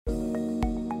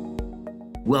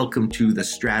Welcome to the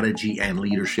Strategy and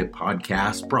Leadership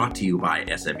Podcast, brought to you by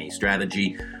SME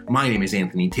Strategy. My name is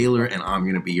Anthony Taylor, and I'm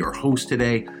going to be your host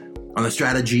today. On the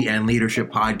Strategy and Leadership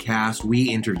Podcast, we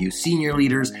interview senior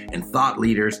leaders and thought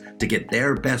leaders to get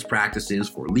their best practices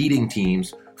for leading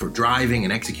teams, for driving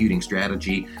and executing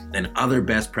strategy, and other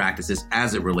best practices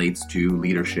as it relates to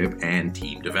leadership and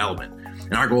team development.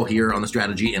 And our goal here on the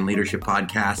Strategy and Leadership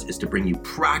Podcast is to bring you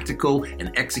practical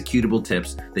and executable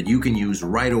tips that you can use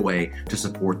right away to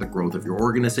support the growth of your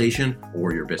organization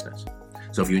or your business.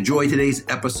 So if you enjoy today's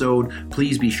episode,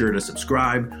 please be sure to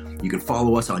subscribe. You can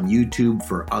follow us on YouTube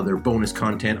for other bonus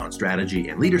content on strategy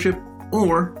and leadership,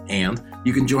 and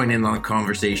you can join in on the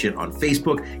conversation on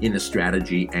Facebook in the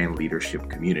Strategy and Leadership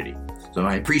community. So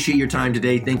I appreciate your time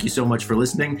today. Thank you so much for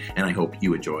listening, and I hope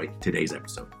you enjoy today's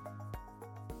episode.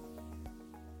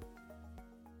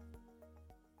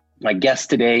 My guest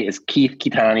today is Keith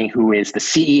Keitany, who is the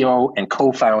CEO and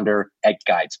co-founder at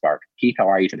GuideSpark. Keith, how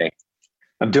are you today?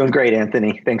 I'm doing great,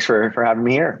 Anthony. Thanks for having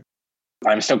me here.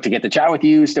 I'm stoked to get to chat with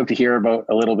you, stoked to hear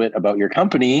a little bit about your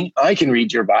company. I can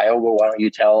read your bio, but why don't you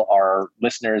tell our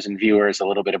listeners and viewers a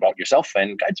little bit about yourself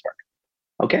and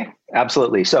GuideSpark? Okay,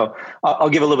 absolutely. So I'll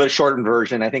give a little bit of shortened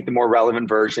version. I think the more relevant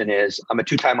version is I'm a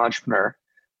two-time entrepreneur.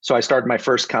 So I started my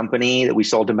first company that we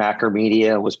sold to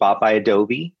Macromedia, was bought by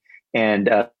Adobe. And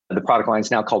the product line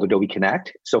is now called Adobe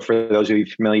Connect. So for those of you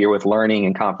familiar with learning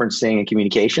and conferencing and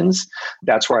communications,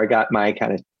 that's where I got my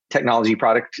kind of technology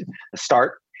product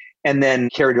start, and then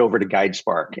carried it over to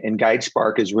GuideSpark. And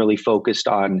GuideSpark is really focused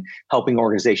on helping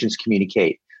organizations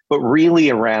communicate, but really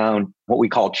around what we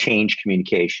call change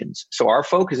communications. So our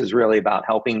focus is really about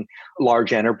helping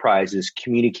large enterprises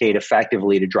communicate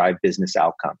effectively to drive business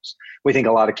outcomes. We think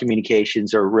a lot of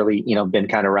communications are really, been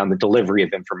kind of around the delivery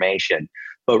of information.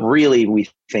 But really, we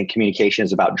think communication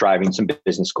is about driving some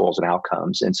business goals and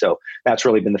outcomes. And so that's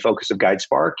really been the focus of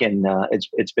GuideSpark. And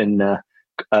it's been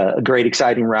a great,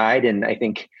 exciting ride. And I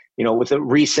think, with the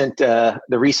recent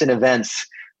events,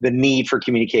 the need for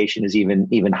communication is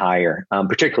even higher,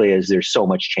 particularly as there's so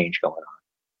much change going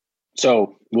on.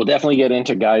 So we'll definitely get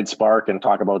into GuideSpark and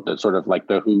talk about the sort of like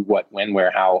the who, what, when,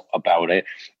 where, how about it.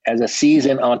 As a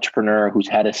seasoned entrepreneur who's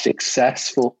had a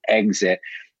successful exit,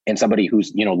 and somebody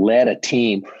who's, led a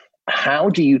team, how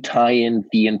do you tie in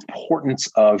the importance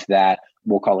of that,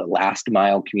 we'll call it last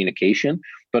mile communication,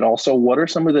 but also what are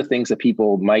some of the things that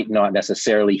people might not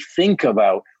necessarily think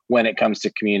about when it comes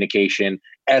to communication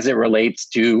as it relates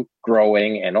to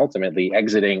growing and ultimately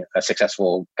exiting a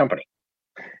successful company?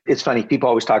 It's funny, people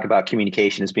always talk about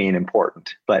communication as being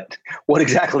important, but what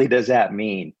exactly does that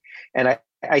mean? And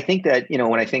I think that,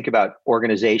 when I think about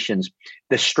organizations,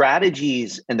 the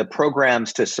strategies and the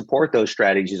programs to support those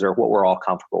strategies are what we're all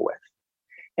comfortable with.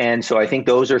 And so I think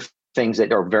those are things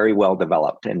that are very well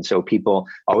developed. And so people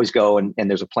always go and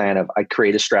there's a plan of, I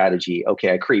create a strategy.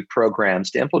 Okay, I create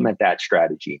programs to implement that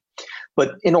strategy.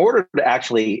 But in order to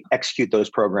actually execute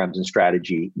those programs and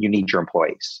strategy, you need your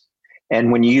employees.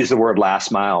 And when you use the word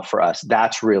last mile for us,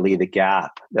 that's really the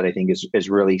gap that I think is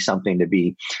really something to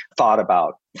be thought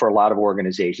about for a lot of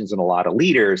organizations and a lot of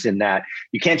leaders, in that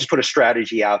you can't just put a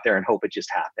strategy out there and hope it just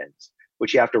happens.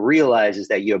 What you have to realize is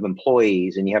that you have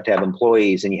employees, and you have to have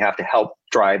employees, and you have to help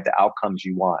drive the outcomes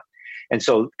you want. And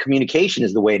so communication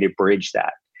is the way to bridge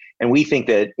that. And we think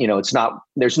that,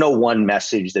 there's no one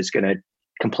message that's going to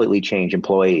completely change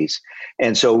employees.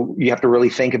 And so you have to really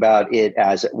think about it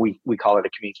as we call it a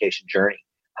communication journey.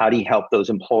 How do you help those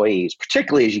employees,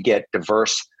 particularly as you get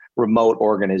diverse remote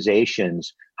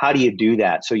organizations? How do you do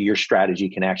that so your strategy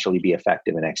can actually be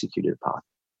effective and executed upon?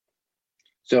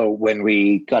 So when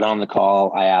we got on the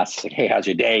call, I asked, hey, how's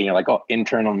your day? And you're like, oh,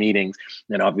 internal meetings.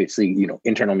 And obviously,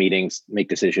 internal meetings make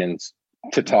decisions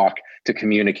to talk, to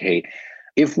communicate.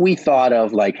 If we thought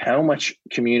of like how much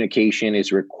communication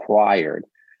is required,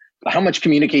 how much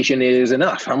communication is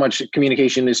enough, how much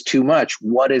communication is too much,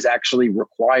 what is actually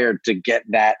required to get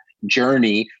that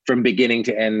journey from beginning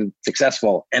to end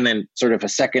successful? And then sort of a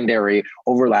secondary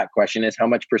overlap question is, how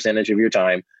much percentage of your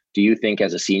time do you think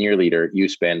as a senior leader you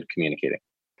spend communicating?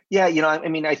 Yeah,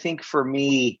 I think for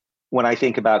me, when I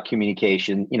think about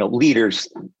communication, leaders,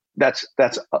 that's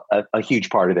a huge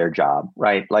part of their job,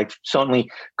 right? Like certainly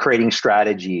creating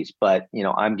strategies, but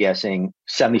I'm guessing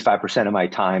 75% of my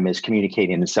time is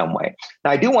communicating in some way.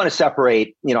 Now I do want to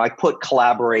separate, I put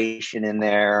collaboration in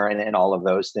there and all of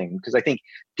those things, because I think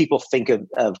people think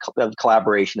of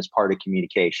collaboration as part of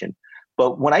communication.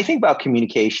 But when I think about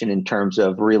communication in terms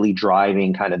of really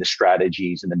driving kind of the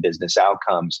strategies and the business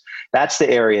outcomes, that's the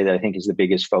area that I think is the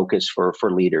biggest focus for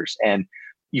leaders. And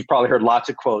you've probably heard lots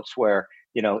of quotes where,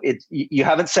 you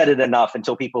haven't said it enough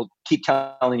until people keep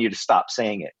telling you to stop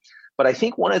saying it. But I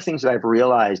think one of the things that I've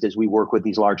realized as we work with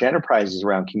these large enterprises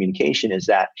around communication is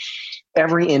that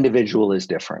every individual is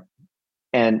different.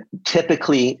 And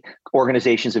typically,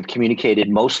 organizations have communicated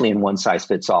mostly in one size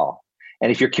fits all.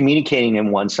 And if you're communicating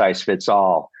in one size fits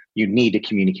all, you need to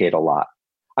communicate a lot.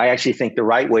 I actually think the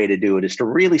right way to do it is to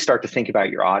really start to think about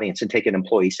your audience and take an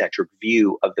employee-centric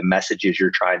view of the messages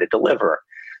you're trying to deliver.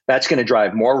 That's going to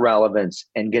drive more relevance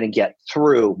and going to get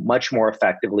through much more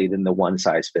effectively than the one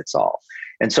size fits all.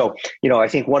 And so, I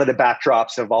think one of the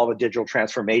backdrops of all the digital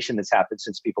transformation that's happened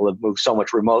since people have moved so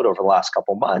much remote over the last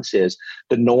couple of months is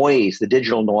the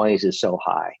digital noise is so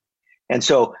high. And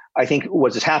so I think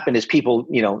what has happened is people,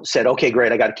 said, okay,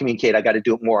 great, I got to communicate, I got to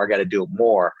do it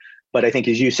more. But I think,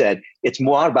 as you said, it's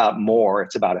more about more,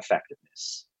 it's about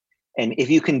effectiveness. And if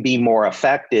you can be more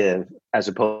effective as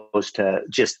opposed to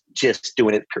just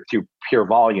doing it through pure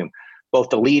volume, both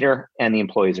the leader and the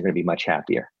employees are going to be much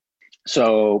happier.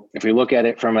 So if we look at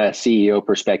it from a CEO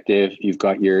perspective, you've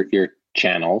got your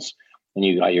channels and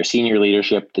you got your senior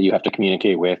leadership that you have to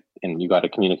communicate with, and you got to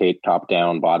communicate top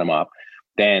down, bottom up.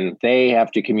 Then they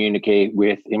have to communicate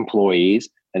with employees,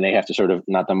 and they have to sort of,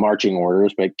 not the marching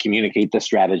orders, but communicate the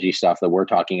strategy stuff that we're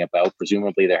talking about.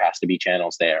 Presumably there has to be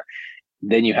channels there.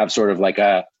 Then you have sort of like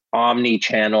a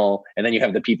omni-channel, and then you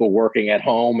have the people working at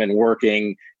home and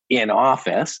working in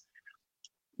office.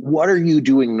 What are you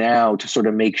doing now to sort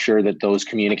of make sure that those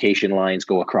communication lines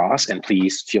go across? And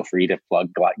please feel free to plug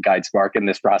GuideSpark in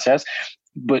this process.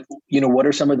 But, what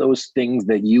are some of those things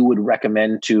that you would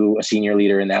recommend to a senior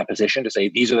leader in that position to say,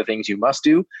 these are the things you must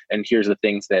do, and here's the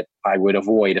things that I would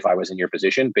avoid if I was in your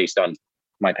position based on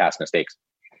my past mistakes?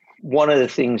 One of the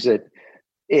things that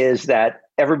is that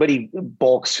everybody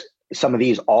bulks some of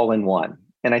these all in one.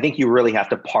 And I think you really have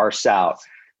to parse out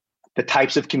the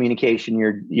types of communication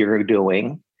you're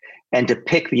doing and to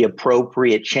pick the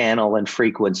appropriate channel and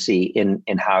frequency in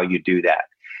how you do that.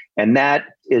 And that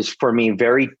is, for me,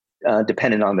 very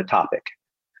dependent on the topic,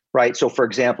 right? So for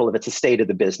example, if it's a state of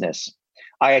the business,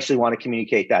 I actually want to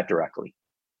communicate that directly,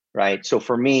 right? So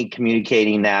for me,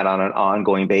 communicating that on an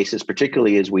ongoing basis,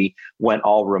 particularly as we went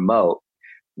all remote,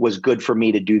 was good for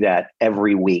me to do that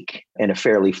every week in a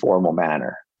fairly formal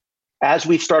manner. As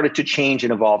we've started to change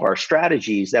and evolve our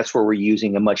strategies, that's where we're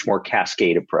using a much more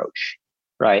cascade approach,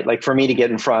 right? Like for me to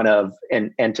get in front of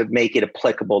and to make it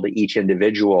applicable to each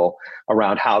individual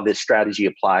around how this strategy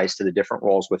applies to the different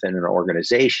roles within an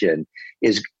organization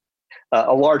is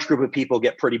a large group of people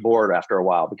get pretty bored after a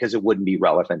while because it wouldn't be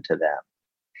relevant to them.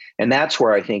 And that's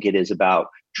where I think it is about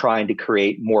trying to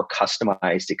create more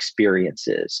customized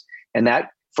experiences. And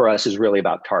that for us is really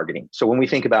about targeting. So when we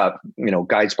think about,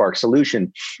 GuideSpark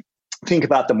solution, think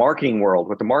about the marketing world.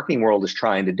 What the marketing world is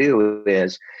trying to do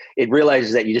is it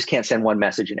realizes that you just can't send one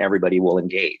message and everybody will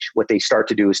engage. What they start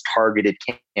to do is targeted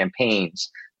campaigns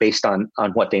based on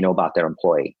what they know about their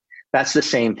employee. That's the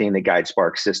same thing the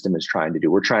GuideSpark system is trying to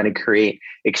do. We're trying to create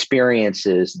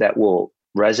experiences that will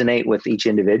resonate with each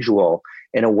individual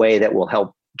in a way that will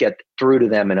help get through to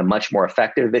them in a much more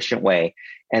effective, efficient way.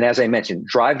 And as I mentioned,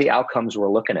 drive the outcomes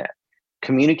we're looking at.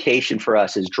 Communication for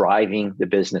us is driving the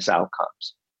business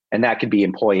outcomes. And that could be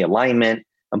employee alignment,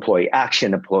 employee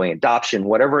action, employee adoption,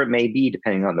 whatever it may be,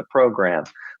 depending on the program.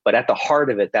 But at the heart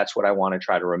of it, that's what I want to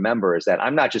try to remember is that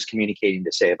I'm not just communicating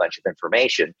to say a bunch of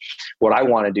information. What I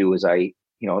want to do is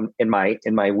in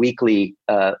my weekly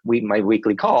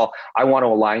call, I want to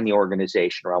align the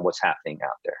organization around what's happening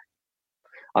out there.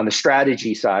 On the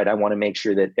strategy side, I want to make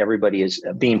sure that everybody is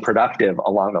being productive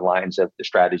along the lines of the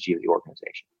strategy of the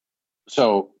organization.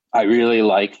 So I really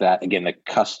like that. Again, the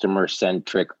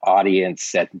customer-centric,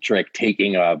 audience-centric,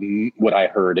 taking what I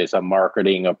heard is a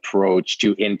marketing approach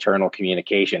to internal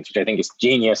communications, which I think is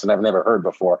genius and I've never heard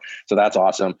before. So that's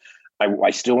awesome.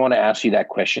 I still want to ask you that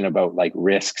question about like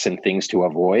risks and things to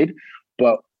avoid,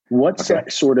 but what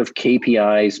sort of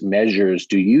KPIs measures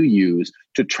do you use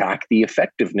to track the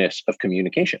effectiveness of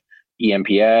communication?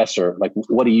 EMPS, or like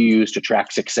what do you use to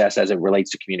track success as it relates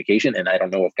to communication? And I don't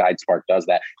know if GuideSpark does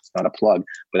that. It's not a plug,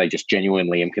 but I just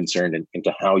genuinely am concerned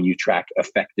into how you track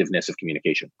effectiveness of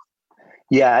communication.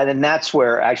 Yeah, and that's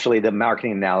where actually the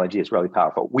marketing analogy is really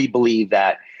powerful. We believe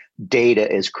that data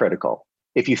is critical.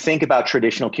 If you think about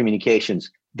traditional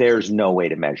communications, there's no way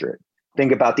to measure it.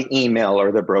 Think about the email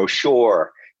or the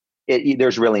brochure.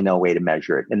 There's really no way to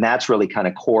measure it. And that's really kind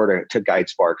of core to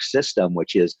GuideSpark's system,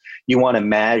 which is you want to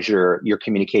measure your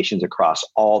communications across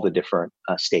all the different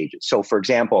stages. So for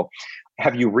example,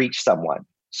 have you reached someone?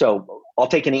 So I'll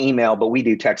take an email, but we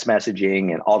do text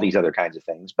messaging and all these other kinds of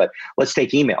things. But let's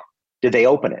take email. Did they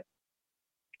open it?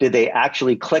 Did they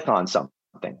actually click on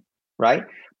something, right?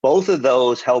 Both of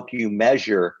those help you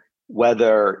measure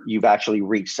whether you've actually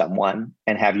reached someone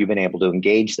and have you been able to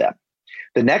engage them.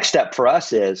 The next step for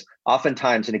us is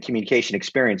oftentimes in a communication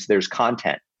experience, there's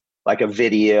content like a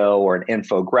video or an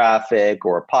infographic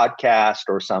or a podcast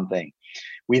or something.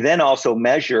 We then also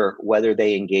measure whether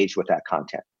they engage with that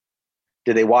content.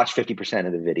 Do they watch 50%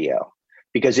 of the video?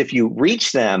 Because if you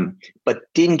reach them, but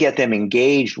didn't get them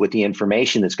engaged with the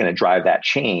information that's going to drive that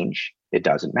change, it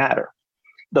doesn't matter.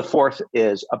 The fourth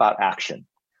is about action.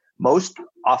 Most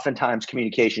oftentimes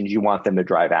communications, you want them to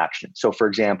drive action. So for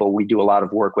example, we do a lot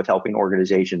of work with helping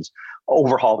organizations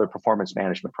overhaul their performance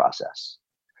management process.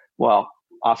 Well,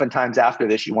 oftentimes after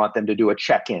this, you want them to do a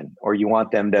check-in or you want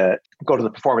them to go to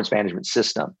the performance management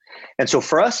system. And so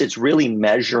for us, it's really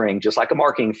measuring, just like a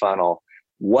marketing funnel,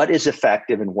 what is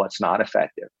effective and what's not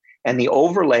effective. And the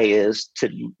overlay is to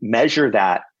measure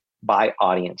that by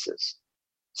audiences.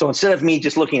 So instead of me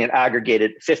just looking at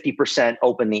aggregated 50%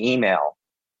 open the email,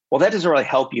 well, that doesn't really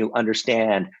help you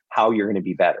understand how you're going to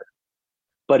be better.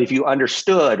 But if you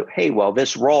understood, hey, well,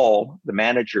 this role, the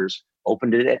managers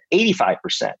opened it at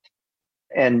 85%.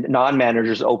 And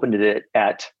non-managers opened it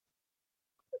at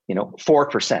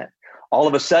 4%. All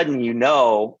of a sudden, you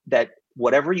know that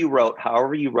whatever you wrote,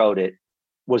 however you wrote it,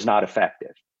 was not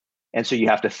effective. And so you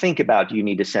have to think about, do you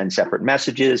need to send separate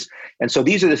messages? And so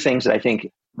these are the things that I think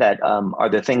that are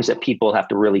the things that people have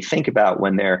to really think about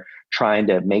when they're trying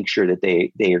to make sure that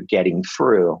they are getting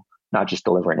through, not just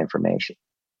delivering information.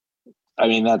 I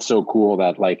mean, that's so cool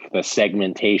that like the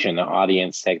segmentation, the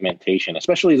audience segmentation,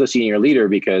 especially as a senior leader,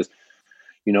 because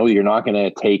you're not going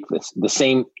to take the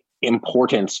same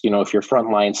importance, if your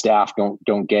frontline staff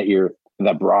don't get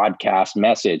the broadcast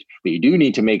message, but you do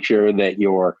need to make sure that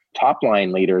your top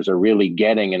line leaders are really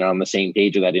getting and on the same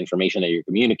page of that information that you're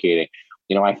communicating.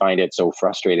 I find it so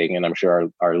frustrating, and I'm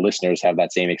sure our listeners have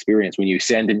that same experience. When you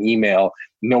send an email,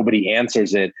 nobody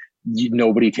answers it,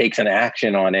 nobody takes an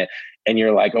action on it, and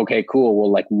you're like, okay, cool.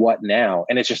 Well, like what now?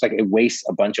 And it's just like, it wastes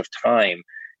a bunch of time.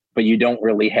 But you don't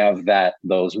really have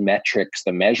those metrics,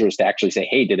 the measures to actually say,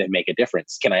 hey, did it make a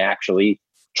difference? Can I actually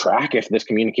track if this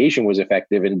communication was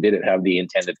effective and did it have the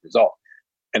intended result?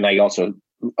 And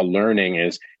a learning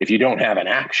is if you don't have an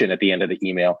action at the end of the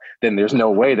email, then there's no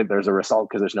way that there's a result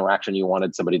because there's no action you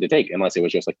wanted somebody to take, unless it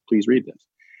was just like, please read this.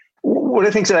 One of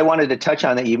the things that I wanted to touch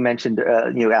on that you mentioned,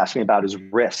 you asked me about is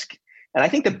risk. And I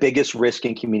think the biggest risk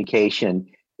in communication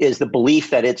is the belief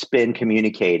that it's been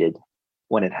communicated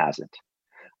when it hasn't.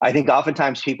 I think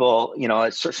oftentimes people,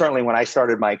 certainly when I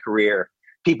started my career,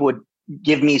 people would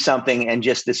give me something and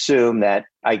just assume that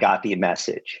I got the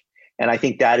message. And I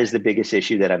think that is the biggest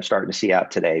issue that I'm starting to see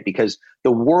out today, because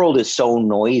the world is so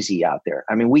noisy out there.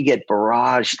 I mean, we get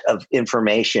barraged of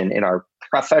information in our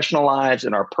professional lives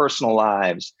and our personal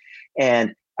lives.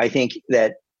 And I think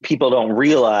that people don't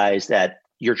realize that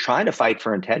you're trying to fight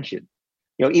for attention.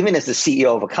 Even as the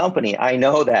CEO of a company, I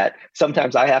know that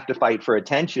sometimes I have to fight for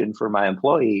attention for my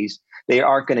employees. They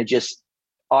aren't going to just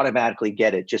automatically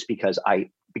get it just because I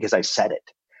said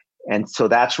it. And so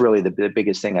that's really the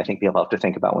biggest thing I think people have to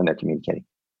think about when they're communicating.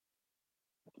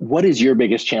 What is your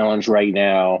biggest challenge right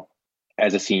now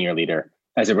as a senior leader,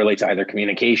 as it relates to either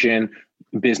communication,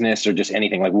 business, or just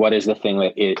anything? Like, what is the thing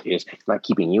that it is not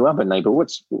keeping you up at night, but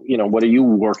what are you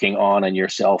working on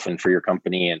yourself and for your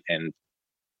company and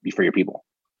for your people?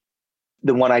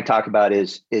 The one I talk about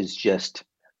is just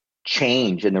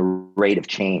change and the rate of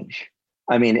change.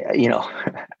 I mean,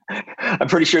 I'm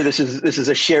pretty sure this is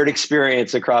a shared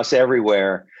experience across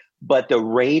everywhere, but the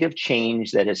rate of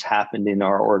change that has happened in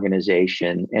our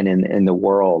organization and in the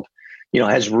world,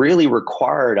 has really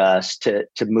required us to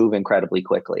move incredibly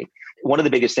quickly. One of the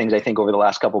biggest things I think over the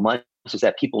last couple of months is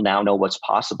that people now know what's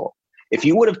possible. If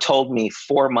you would have told me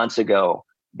 4 months ago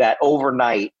that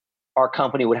overnight our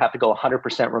company would have to go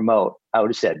 100% remote, I would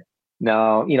have said,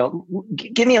 no,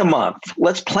 give me a month.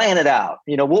 Let's plan it out.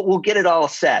 We'll get it all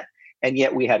set. And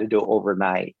yet we had to do it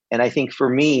overnight. And I think for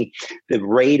me, the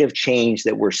rate of change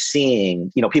that we're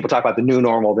seeing, people talk about the new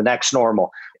normal, the next normal,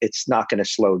 it's not going to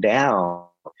slow down.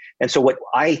 And so what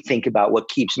I think about, what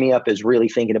keeps me up is really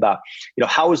thinking about,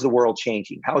 how is the world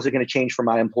changing? How is it going to change for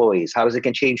my employees? How is it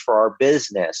going to change for our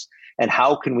business? And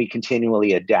how can we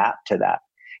continually adapt to that?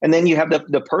 And then you have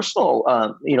the personal,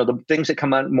 the things that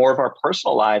come out more of our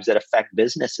personal lives that affect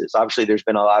businesses. Obviously, there's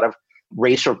been a lot of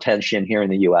racial tension here in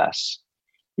the U.S.,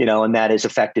 and that has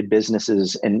affected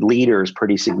businesses and leaders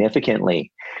pretty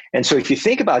significantly. And so if you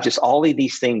think about just all of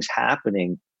these things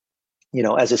happening,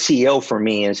 as a CEO for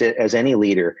me, as any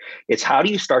leader, it's how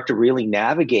do you start to really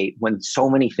navigate when so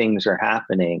many things are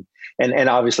happening? And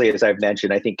obviously, as I've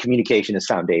mentioned, I think communication is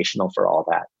foundational for all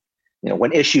that.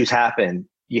 When issues happen,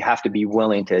 you have to be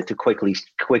willing to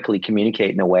quickly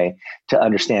communicate in a way to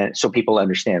understand, so people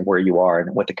understand where you are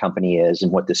and what the company is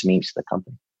and what this means to the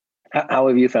company. How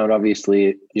have you found,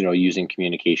 obviously, using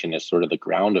communication as sort of the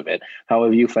ground of it, how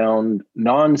have you found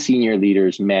non-senior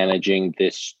leaders managing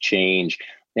this change?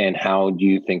 And how do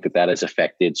you think that has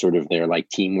affected sort of their like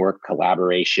teamwork,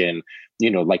 collaboration,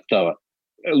 like the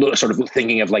sort of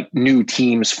thinking of like new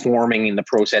teams forming in the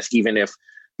process, even if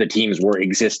the teams were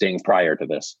existing prior to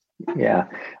this? Yeah,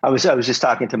 I was just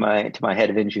talking to my head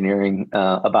of engineering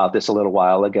about this a little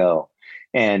while ago,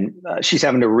 and she's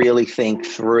having to really think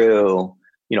through,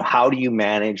 how do you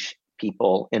manage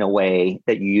people in a way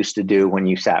that you used to do when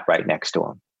you sat right next to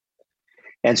them?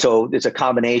 And so there's a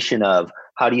combination of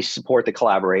how do you support the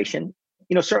collaboration?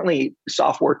 Certainly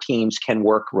software teams can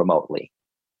work remotely,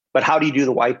 but how do you do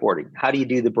the whiteboarding? How do you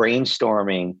do the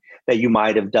brainstorming that you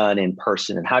might have done in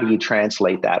person? And how do you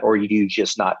translate that? Or do you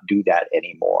just not do that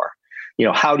anymore?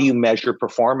 How do you measure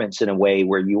performance in a way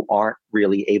where you aren't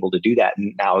really able to do that?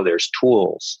 And now there's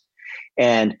tools.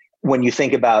 And when you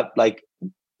think about like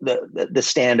the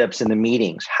stand-ups and the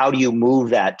meetings, how do you move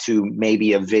that to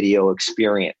maybe a video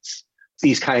experience?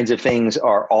 These kinds of things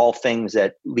are all things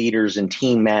that leaders and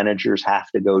team managers have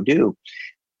to go do.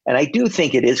 And I do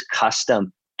think it is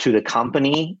custom to the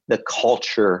company, the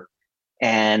culture,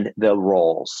 and the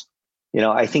roles.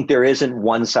 I think there isn't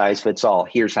one size fits all.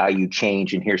 Here's how you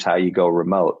change and here's how you go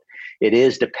remote. It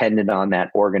is dependent on that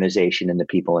organization and the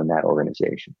people in that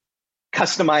organization.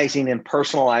 Customizing and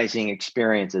personalizing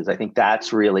experiences, I think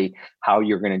that's really how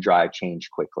you're going to drive change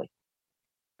quickly.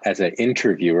 As an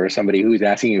interviewer, somebody who's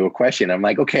asking you a question, I'm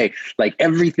like, okay, like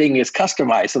everything is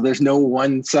customized. So there's no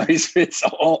one size fits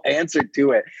all answer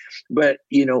to it. But,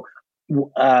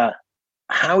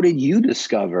 how did you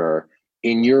discover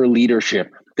in your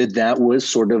leadership that was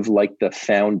sort of like the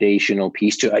foundational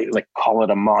piece to, like, call it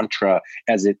a mantra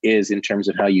as it is in terms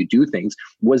of how you do things?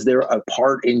 Was there a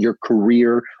part in your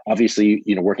career, obviously,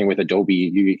 working with Adobe,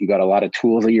 you got a lot of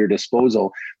tools at your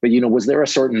disposal, but, was there a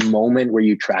certain moment where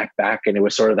you track back and it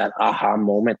was sort of that aha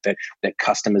moment that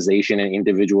customization and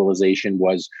individualization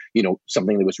was,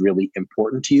 something that was really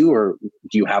important to you? Or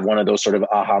do you have one of those sort of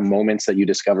aha moments that you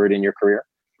discovered in your career?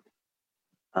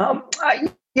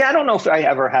 I don't know if I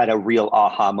ever had a real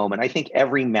aha moment. I think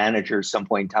every manager at some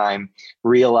point in time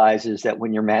realizes that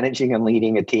when you're managing and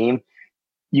leading a team,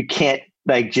 you can't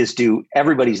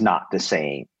everybody's not the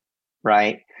same,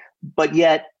 right? But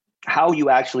yet how you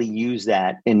actually use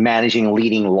that in managing and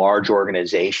leading large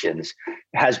organizations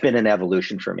has been an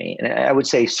evolution for me. And I would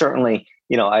say certainly,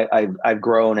 I've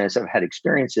grown as I've had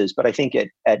experiences, but I think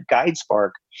at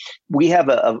GuideSpark, we have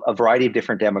a variety of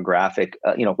different demographic.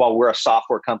 While we're a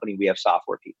software company, we have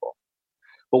software people.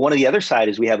 But one of the other side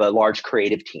is we have a large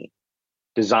creative team,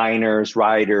 designers,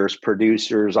 writers,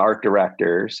 producers, art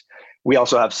directors. We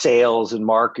also have sales and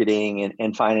marketing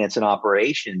and finance and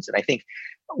operations. And I think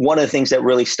one of the things that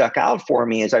really stuck out for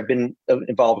me is I've been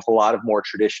involved with a lot of more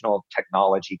traditional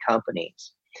technology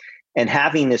companies. And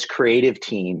having this creative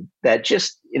team that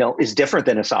just, is different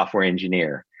than a software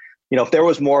engineer. If there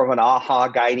was more of an aha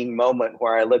guiding moment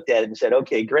where I looked at it and said,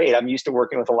 okay, great, I'm used to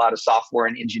working with a lot of software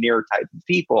and engineer type of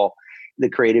people, the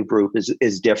creative group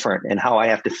is different, and how I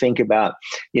have to think about,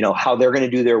 how they're going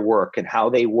to do their work and how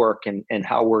they work and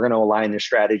how we're going to align their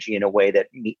strategy in a way that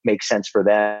makes sense for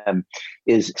them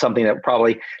is something that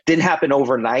probably didn't happen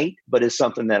overnight, but is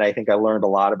something that I think I learned a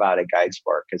lot about at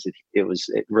GuideSpark because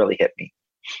it really hit me.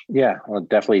 Yeah, well, it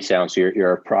definitely sounds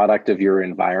you're a product of your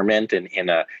environment, and in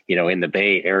the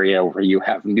Bay Area where you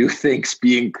have new things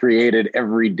being created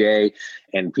every day,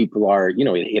 and people are,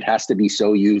 it has to be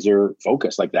so user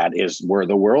focused. Like that is where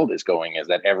the world is going, is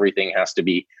that everything has to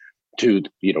be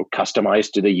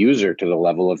customized to the user, to the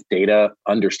level of data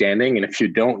understanding. And if you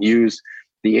don't use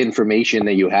the information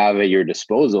that you have at your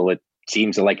disposal, it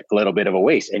seems like a little bit of a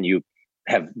waste. And you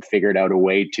have figured out a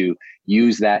way to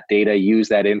use that data, use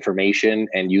that information,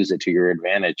 and use it to your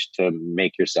advantage to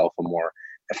make yourself a more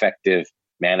effective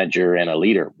manager and a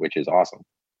leader, which is awesome.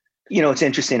 It's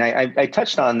interesting. I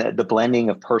touched on the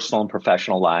blending of personal and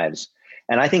professional lives.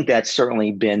 And I think that's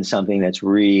certainly been something that's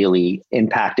really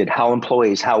impacted how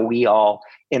employees, how we all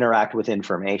interact with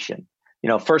information.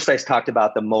 First I talked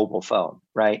about the mobile phone,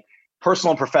 right?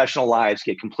 Personal and professional lives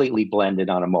get completely blended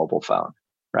on a mobile phone.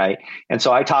 Right. And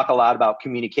so I talk a lot about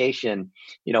communication.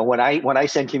 When I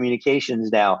send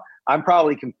communications now, I'm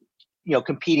probably,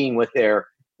 competing with their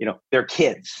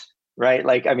kids. right?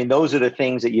 Like, I mean, those are the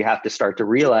things that you have to start to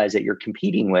realize that you're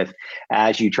competing with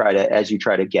as you try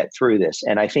to get through this.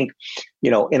 And I think,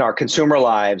 in our consumer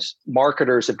lives,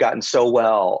 marketers have gotten so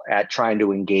well at trying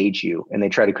to engage you, and they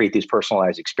try to create these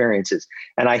personalized experiences.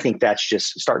 And I think that's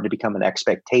just starting to become an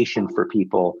expectation for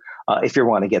people if you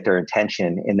want to get their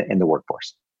attention in the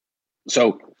workforce.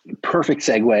 So, perfect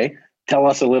segue. Tell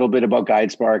us a little bit about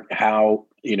GuideSpark. How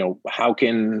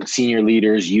can senior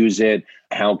leaders use it?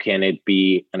 How can it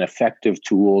be an effective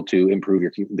tool to improve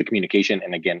the communication?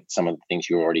 And again, some of the things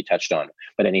you already touched on,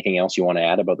 but anything else you want to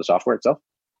add about the software itself?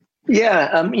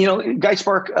 Yeah,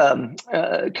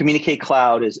 GuideSpark Communicate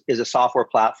Cloud is a software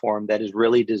platform that is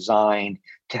really designed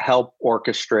to help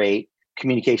orchestrate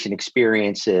communication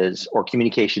experiences or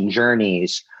communication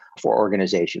journeys for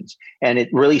organizations. And it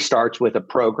really starts with a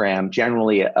program,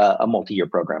 generally a multi-year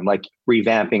program, like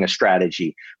revamping a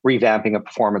strategy, revamping a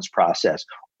performance process,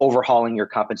 overhauling your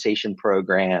compensation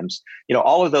programs.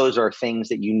 All of those are things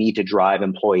that you need to drive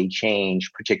employee change,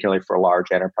 particularly for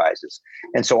large enterprises.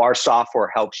 And so our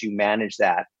software helps you manage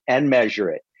that and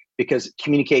measure it, because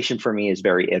communication for me is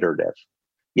very iterative.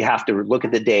 You have to look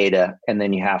at the data, and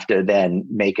then you have to then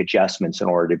make adjustments in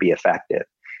order to be effective.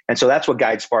 And so that's what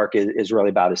GuideSpark is really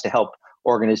about, is to help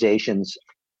organizations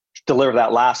deliver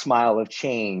that last mile of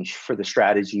change for the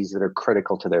strategies that are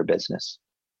critical to their business.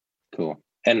 Cool.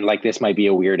 And like, this might be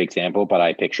a weird example, but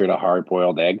I pictured a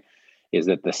hard-boiled egg. Is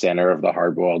that the center of the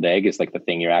hard-boiled egg is like the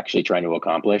thing you're actually trying to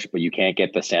accomplish, but you can't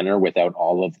get the center without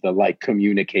all of the like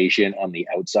communication on the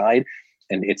outside.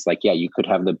 And it's like, yeah, you could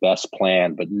have the best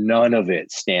plan, but none of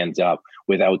it stands up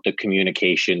without the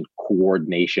communication,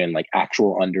 coordination, like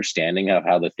actual understanding of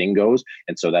how the thing goes.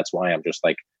 And so that's why I'm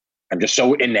just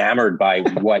so enamored by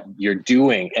what you're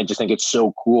doing, and just think it's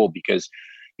so cool, because,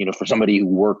 for somebody who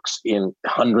works in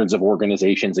hundreds of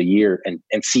organizations a year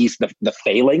and sees the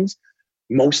failings,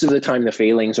 most of the time the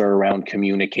failings are around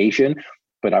communication.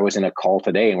 But I was in a call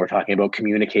today and we're talking about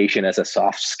communication as a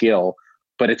soft skill,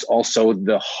 but it's also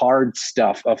the hard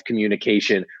stuff of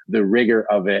communication, the rigor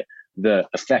of it, the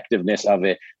effectiveness of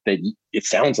it, that it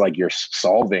sounds like you're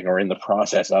solving or in the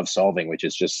process of solving, which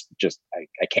is just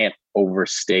I can't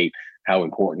overstate how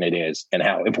important it is, and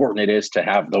how important it is to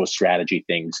have those strategy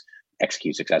things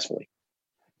execute successfully.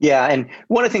 Yeah. And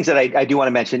one of the things that I do want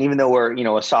to mention, even though we're,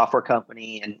 a software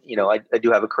company, and, I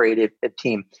do have a creative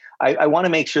team, I want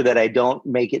to make sure that I don't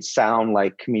make it sound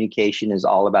like communication is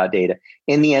all about data.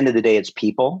 In the end of the day, it's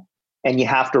people. And you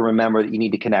have to remember that you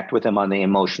need to connect with them on the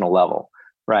emotional level,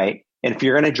 right? And if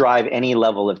you're going to drive any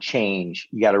level of change,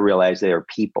 you got to realize they are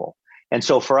people. And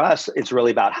so for us, it's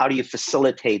really about how do you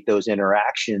facilitate those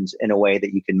interactions in a way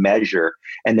that you can measure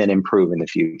and then improve in the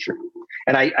future.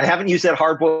 And I haven't used that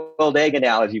hard-boiled egg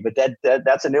analogy, but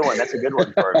that's a new one. That's a good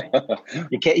one for me.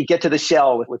 You get to the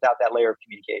shell without that layer of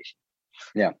communication.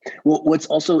 Yeah. Well, what's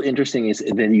also interesting is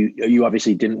that you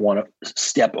obviously didn't want to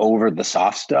step over the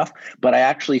soft stuff, but I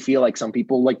actually feel like some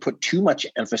people like put too much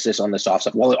emphasis on the soft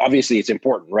stuff. Well, obviously it's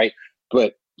important, right?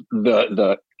 But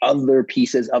the other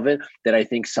pieces of it that I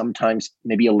think sometimes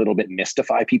maybe a little bit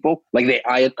mystify people. Like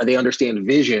they understand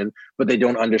vision, but they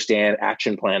don't understand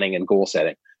action planning and goal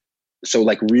setting. So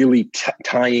like really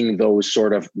tying those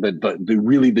sort of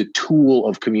the tool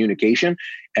of communication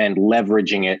and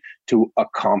leveraging it to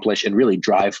accomplish and really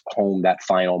drive home that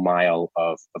final mile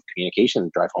of communication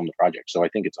and drive home the project. So I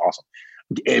think it's awesome.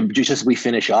 Just as we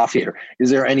finish off here, is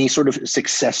there any sort of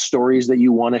success stories that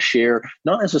you want to share?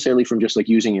 Not necessarily from just like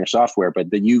using your software,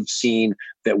 but that you've seen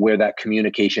that where that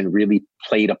communication really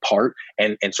played a part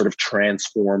and sort of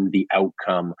transformed the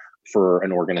outcome for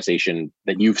an organization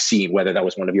that you've seen, whether that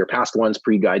was one of your past ones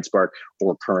pre-GuideSpark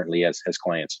or currently as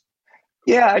clients?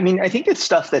 Yeah, I mean, I think it's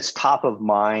stuff that's top of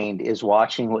mind is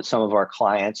watching what some of our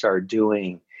clients are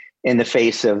doing in the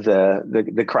face of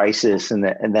the crisis and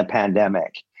the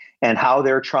pandemic, and how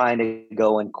they're trying to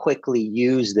go and quickly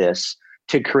use this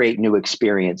to create new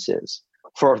experiences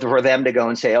for them to go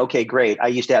and say, okay, great. I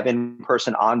used to have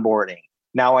in-person onboarding.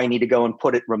 Now I need to go and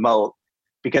put it remote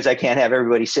because I can't have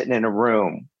everybody sitting in a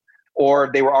room.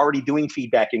 Or they were already doing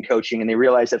feedback and coaching, and they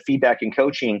realized that feedback and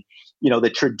coaching,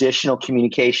 the traditional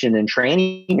communication and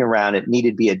training around it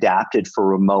needed to be adapted for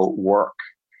remote work.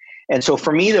 And so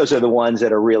for me, those are the ones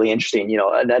that are really interesting.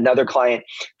 Another client,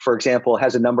 for example,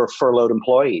 has a number of furloughed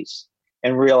employees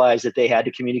and realized that they had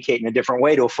to communicate in a different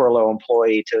way to a furloughed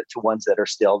employee to ones that are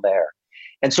still there.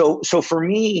 And so for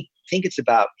me, I think it's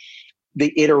about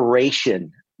the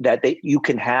iteration that you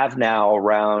can have now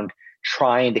around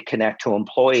trying to connect to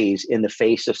employees in the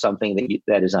face of something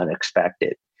that is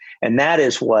unexpected. And that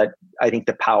is what I think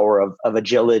the power of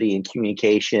agility and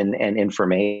communication and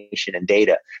information and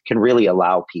data can really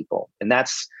allow people. And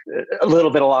that's a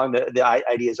little bit along the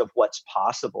ideas of what's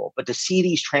possible. But to see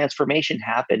these transformation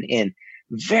happen in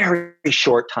very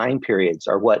short time periods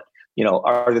are what,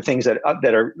 are the things that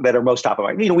are most top of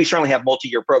mind. We certainly have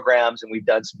multi-year programs and we've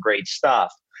done some great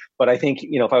stuff. But I think,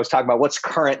 if I was talking about what's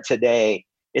current today,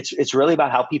 it's really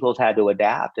about how people have had to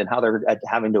adapt and how they're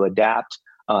having to adapt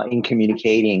in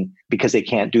communicating because they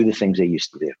can't do the things they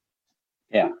used to do.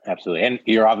 Yeah, absolutely. And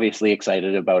you're obviously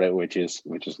excited about it, which is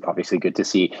obviously good to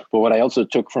see. But what I also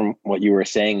took from what you were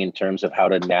saying in terms of how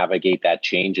to navigate that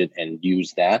change and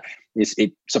use that is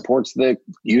it supports the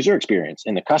user experience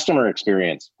and the customer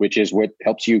experience, which is what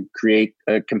helps you create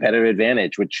a competitive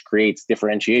advantage, which creates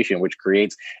differentiation, which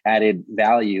creates added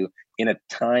value in a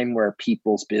time where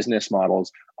people's business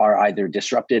models are either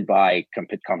disrupted by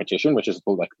competition, which is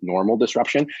like normal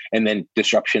disruption, and then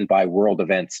disruption by world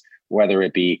events, whether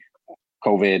it be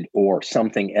COVID or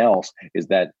something else. Is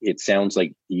that it sounds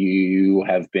like you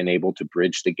have been able to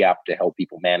bridge the gap to help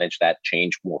people manage that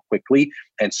change more quickly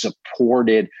and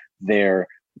supported their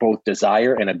both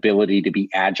desire and ability to be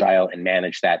agile and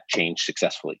manage that change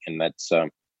successfully. And that's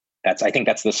I think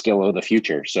that's the skill of the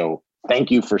future. So thank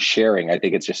you for sharing. I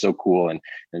think it's just so cool and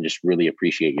just really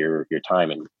appreciate your time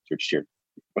and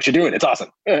what you're doing. It's awesome.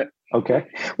 Okay.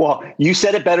 Well, you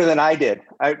said it better than I did.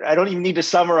 I don't even need to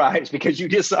summarize because you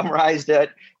just summarized it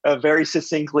very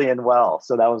succinctly and well.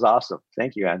 So that was awesome.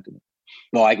 Thank you, Anthony.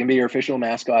 Well, I can be your official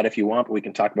mascot if you want, but we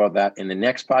can talk about that in the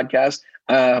next podcast.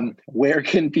 Where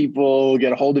can people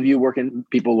get a hold of you? Where can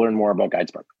people learn more about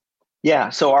GuideSpark? Yeah.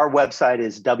 So our website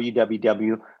is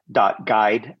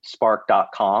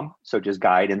www.guidespark.com. So just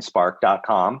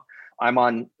guideandspark.com. I'm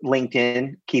on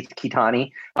LinkedIn, Keith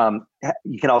Kitani.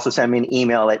 You can also send me an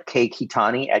email at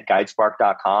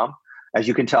kkitani@guidespark.com. As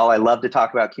you can tell, I love to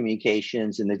talk about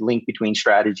communications and the link between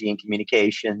strategy and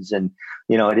communications. And,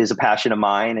 it is a passion of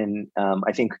mine. And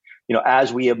I think,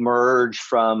 as we emerge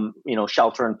from,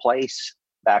 shelter in place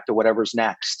back to whatever's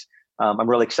next, I'm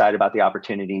really excited about the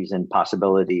opportunities and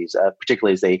possibilities,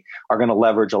 particularly as they are going to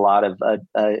leverage a lot of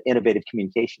innovative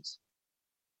communications.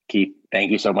 Keith,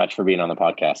 thank you so much for being on the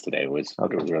podcast today. It was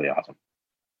really awesome.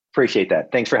 Appreciate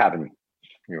that. Thanks for having me.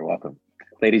 You're welcome.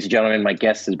 Ladies and gentlemen, my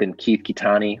guest has been Keith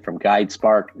Kitani from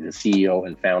GuideSpark, the CEO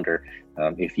and founder.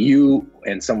 If you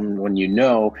and someone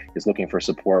is looking for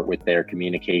support with their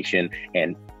communication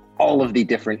and all of the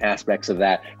different aspects of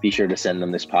that, be sure to send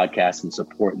them this podcast and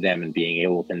support them in being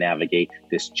able to navigate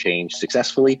this change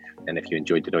successfully. And if you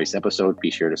enjoyed today's episode,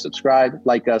 be sure to subscribe,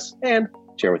 like us, and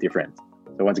share with your friends.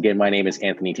 So once again, my name is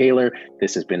Anthony Taylor.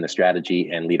 This has been the Strategy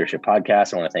and Leadership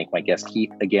Podcast. I want to thank my guest, Keith,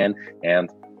 again. And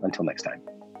until next time.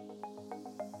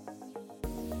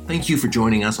 Thank you for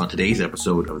joining us on today's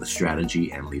episode of the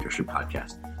Strategy and Leadership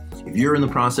Podcast. If you're in the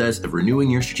process of renewing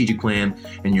your strategic plan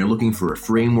and you're looking for a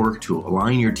framework to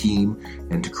align your team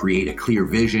and to create a clear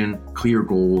vision, clear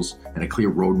goals, and a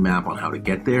clear roadmap on how to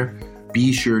get there,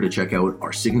 be sure to check out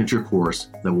our signature course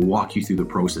that will walk you through the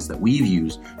process that we've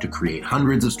used to create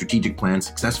hundreds of strategic plans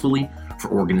successfully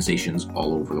for organizations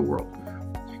all over the world.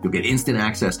 You'll get instant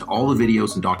access to all the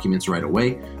videos and documents right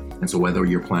away. And so whether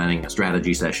you're planning a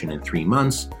strategy session in 3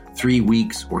 months, 3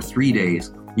 weeks, or 3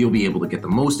 days, you'll be able to get the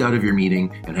most out of your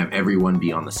meeting and have everyone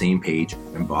be on the same page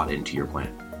and bought into your plan.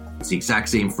 It's the exact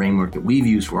same framework that we've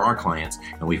used for our clients,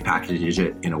 and we've packaged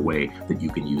it in a way that you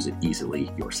can use it easily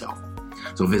yourself.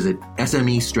 So visit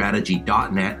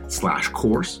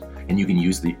smestrategy.net/course, and you can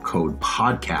use the code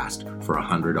podcast for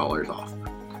 $100 off.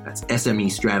 That's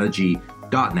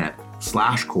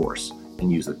smestrategy.net/course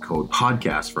and use the code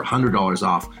podcast for $100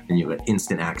 off, and you'll get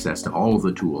instant access to all of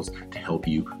the tools to help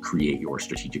you create your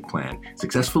strategic plan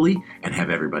successfully and have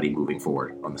everybody moving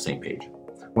forward on the same page.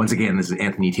 Once again, this is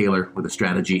Anthony Taylor with the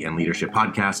Strategy and Leadership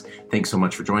Podcast. Thanks so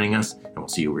much for joining us, and we'll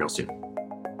see you real soon.